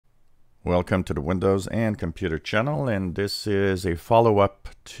Welcome to the Windows and Computer channel, and this is a follow-up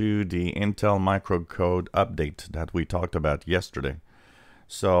to the Intel microcode update that we talked about yesterday.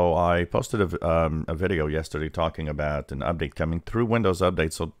 So I posted a video yesterday talking about an update coming through Windows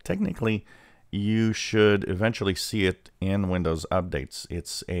Update. So technically, you should eventually see it in Windows Updates.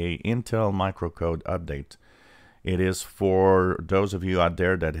 It's a Intel microcode update. It is for those of you out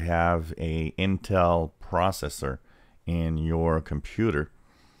there that have a Intel processor in your computer.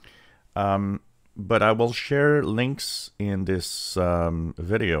 But I will share links in this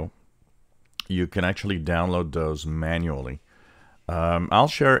video. You can actually download those manually. I'll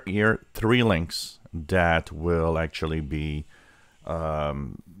share here 3 links that will actually be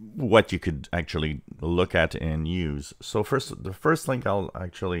what you could actually look at and use. So the first link I'll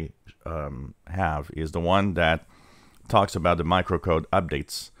actually have is the one that talks about the microcode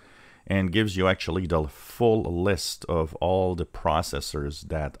updates and gives you actually the full list of all the processors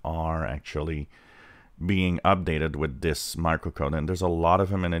that are actually being updated with this microcode. And there's a lot of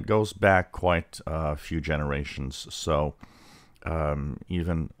them, and it goes back quite a few generations. So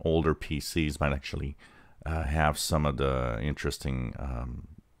even older PCs might actually have some of the interesting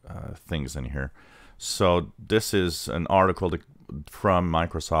things in here. So this is an article from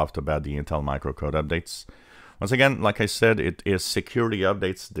Microsoft about the Intel microcode updates. Once again, like I said, it is security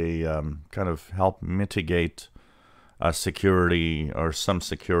updates. They kind of help mitigate security or some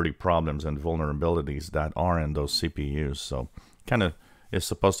security problems and vulnerabilities that are in those CPUs. So kind of is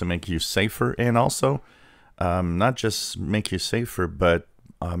supposed to make you safer, and also not just make you safer, but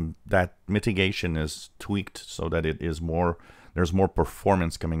that mitigation is tweaked so that it is there's more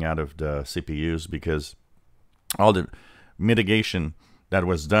performance coming out of the CPUs, because all the mitigation that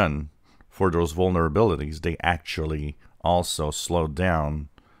was done for those vulnerabilities, they actually also slowed down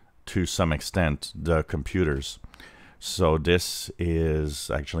to some extent the computers. So this is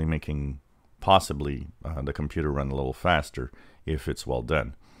actually making possibly the computer run a little faster if it's well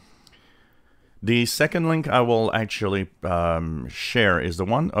done. The second link I will actually share is the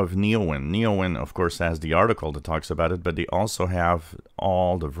one of Neowin. Neowin, of course, has the article that talks about it, but they also have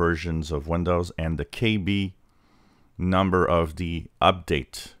all the versions of Windows and the KB number of the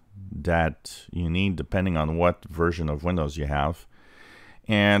update that you need depending on what version of Windows you have.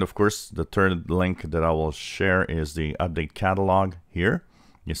 And of course, the third link that I will share is the update catalog here.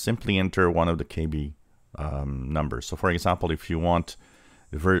 You simply enter one of the KB numbers. So for example, if you want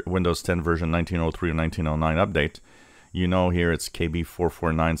Windows 10 version 1903 or 1909 update, you know here it's KB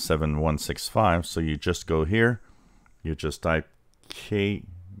 44971165. So you just go here, you just type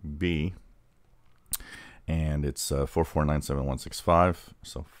KB, and it's 44971165.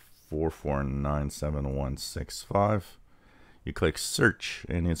 So 44971165. You click search,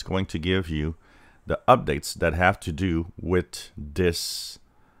 and it's going to give you the updates that have to do with this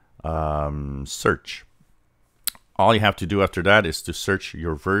search. All you have to do after that is to search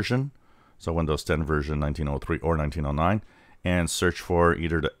your version, so Windows 10 version 1903 or 1909, and search for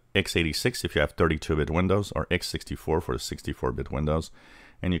either the x86 if you have 32-bit Windows, or x64 for the 64-bit Windows,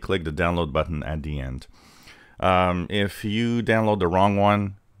 and you click the download button at the end. If you download the wrong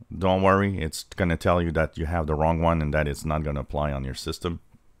one, don't worry, it's going to tell you that you have the wrong one and that it's not going to apply on your system.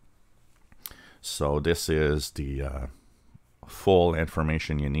 So this is the full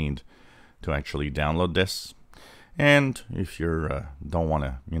information you need to actually download this. And if you don't want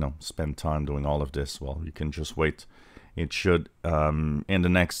to, spend time doing all of this, well, you can just wait. It should, in the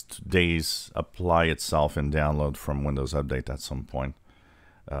next days, apply itself and download from Windows Update at some point,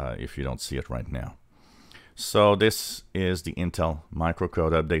 if you don't see it right now. So this is the Intel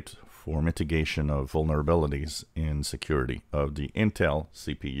microcode update for mitigation of vulnerabilities in security of the Intel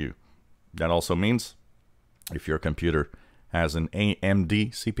CPU. That also means if your computer has an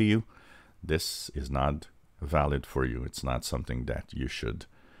AMD CPU, this is not valid for you. It's not something that you should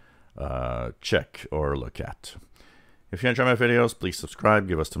check or look at. If you enjoy my videos, please subscribe,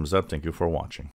 give us thumbs up. Thank you for watching.